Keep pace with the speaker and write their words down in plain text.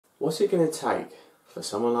What's it going to take for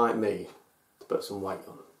someone like me to put some weight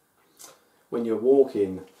on? When you're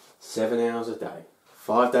walking 7 hours a day,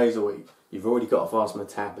 5 days a week, you've already got a fast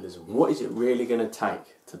metabolism. What is it really going to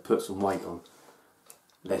take to put some weight on?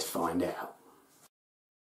 Let's find out.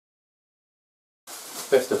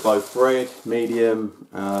 Best of both bread, medium.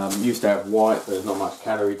 Used to have white, but there's not much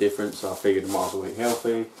calorie difference, so I figured I might as well eat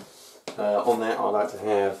healthy. On that, I like to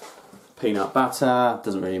have peanut butter.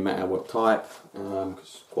 Doesn't really matter what type, because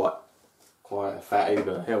it's quite fatty,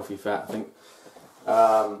 but a healthy fat, I think.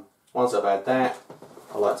 Once I've had that,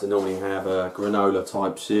 I like to normally have a granola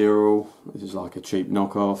type cereal. This is like a cheap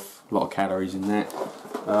knockoff. A lot of calories in that.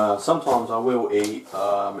 Sometimes I will eat,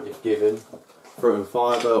 if given, fruit and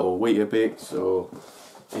fibre or Weetabix or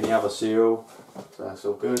any other cereal. So that's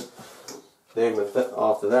all good. Then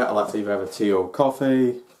after that, I like to either have a tea or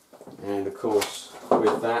coffee. And of course,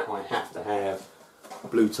 with that, I have to have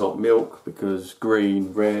blue top milk because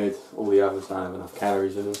green, red, all the others don't have enough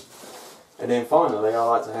calories in them. And then finally, I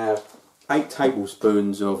like to have 8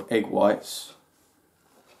 tablespoons of egg whites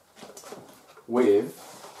with,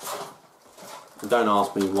 and don't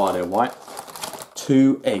ask me why they're white,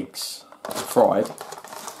 2 eggs fried,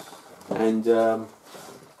 and that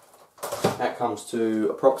comes to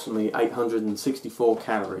approximately 864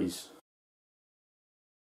 calories.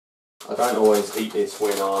 I don't always eat this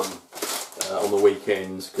when I'm on the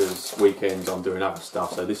weekends, because weekends I'm doing other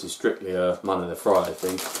stuff, so this is strictly a Monday to Friday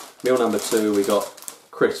thing. Meal number 2, we got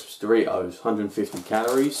crisps, Doritos, 150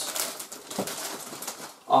 calories.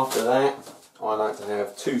 After that, I like to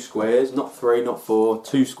have 2 squares, not 3, not 4,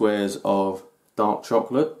 2 squares of dark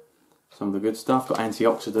chocolate. Some of the good stuff, got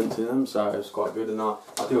antioxidants in them, so it's quite good. And I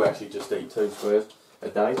do actually just eat 2 squares a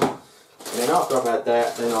day. And then after I've had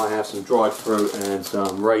that, then I have some dried fruit and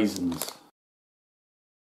some raisins.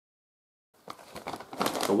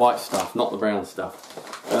 The white stuff, not the brown stuff.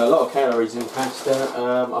 A lot of calories in pasta.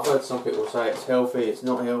 I've heard some people say it's healthy, it's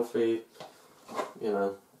not healthy, you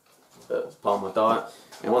know, but it's part of my diet.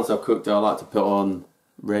 And once I've cooked it, I like to put on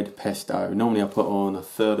red pesto. Normally I put on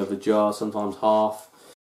 1/3 of a jar, sometimes half.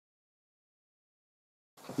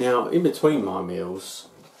 Now, in between my meals,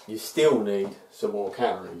 you still need some more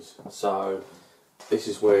calories. So this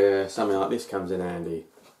is where something like this comes in handy.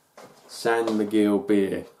 San Miguel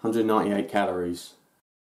beer, 198 calories.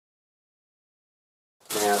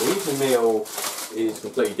 Now, the evening meal is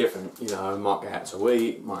completely different. You know, might get out to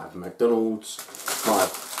eat, might have McDonald's, might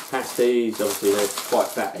have pasties. Obviously, they're quite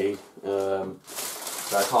fatty, so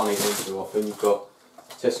I can't eat them too often. You've got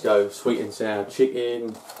Tesco sweet and sour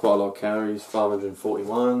chicken, quite a lot of calories,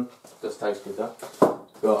 541. Does taste good though.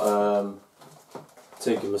 Got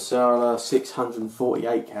tikka masala,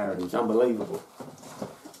 648 calories. Unbelievable.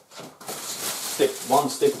 One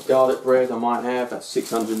stick of garlic bread I might have, that's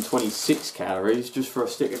 626 calories just for a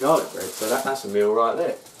stick of garlic bread, so that's a meal right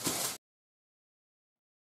there.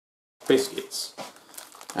 Biscuits.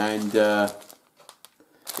 And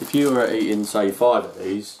if you were eating, say, 5 of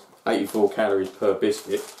these, 84 calories per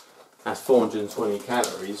biscuit, that's 420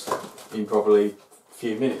 calories in probably a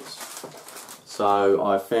few minutes. So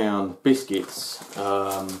I found biscuits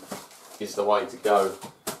is the way to go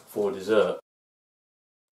for dessert.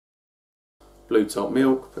 Blue top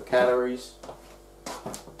milk for calories.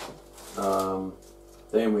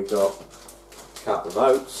 Then we've got a cup of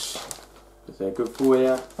oats, because they're good for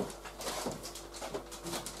you.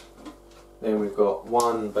 Then we've got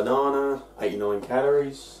 1 banana, 89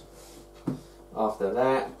 calories. After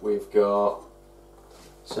that, we've got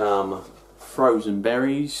some frozen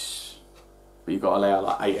berries, but you've got to allow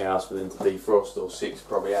like 8 hours for them to defrost, or 6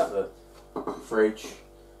 probably out the fridge.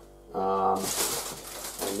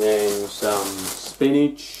 And then some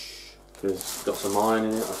spinach, because it's got some iron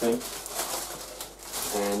in it, I think.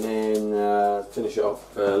 And then finish it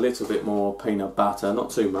off with a little bit more peanut butter,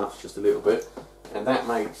 not too much, just a little bit. And that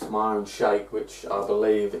makes my own shake, which I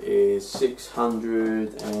believe is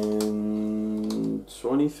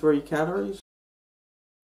 623 calories.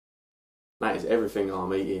 That is everything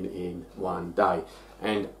I'm eating in one day.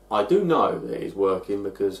 And I do know that it's working,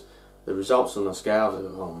 because the results on the scales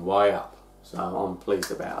have gone way up. So I'm pleased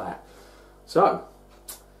about that. So,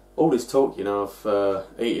 all this talk, you know, of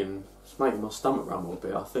eating, it's making my stomach rumble a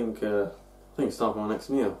bit. I think it's time for my next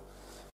meal.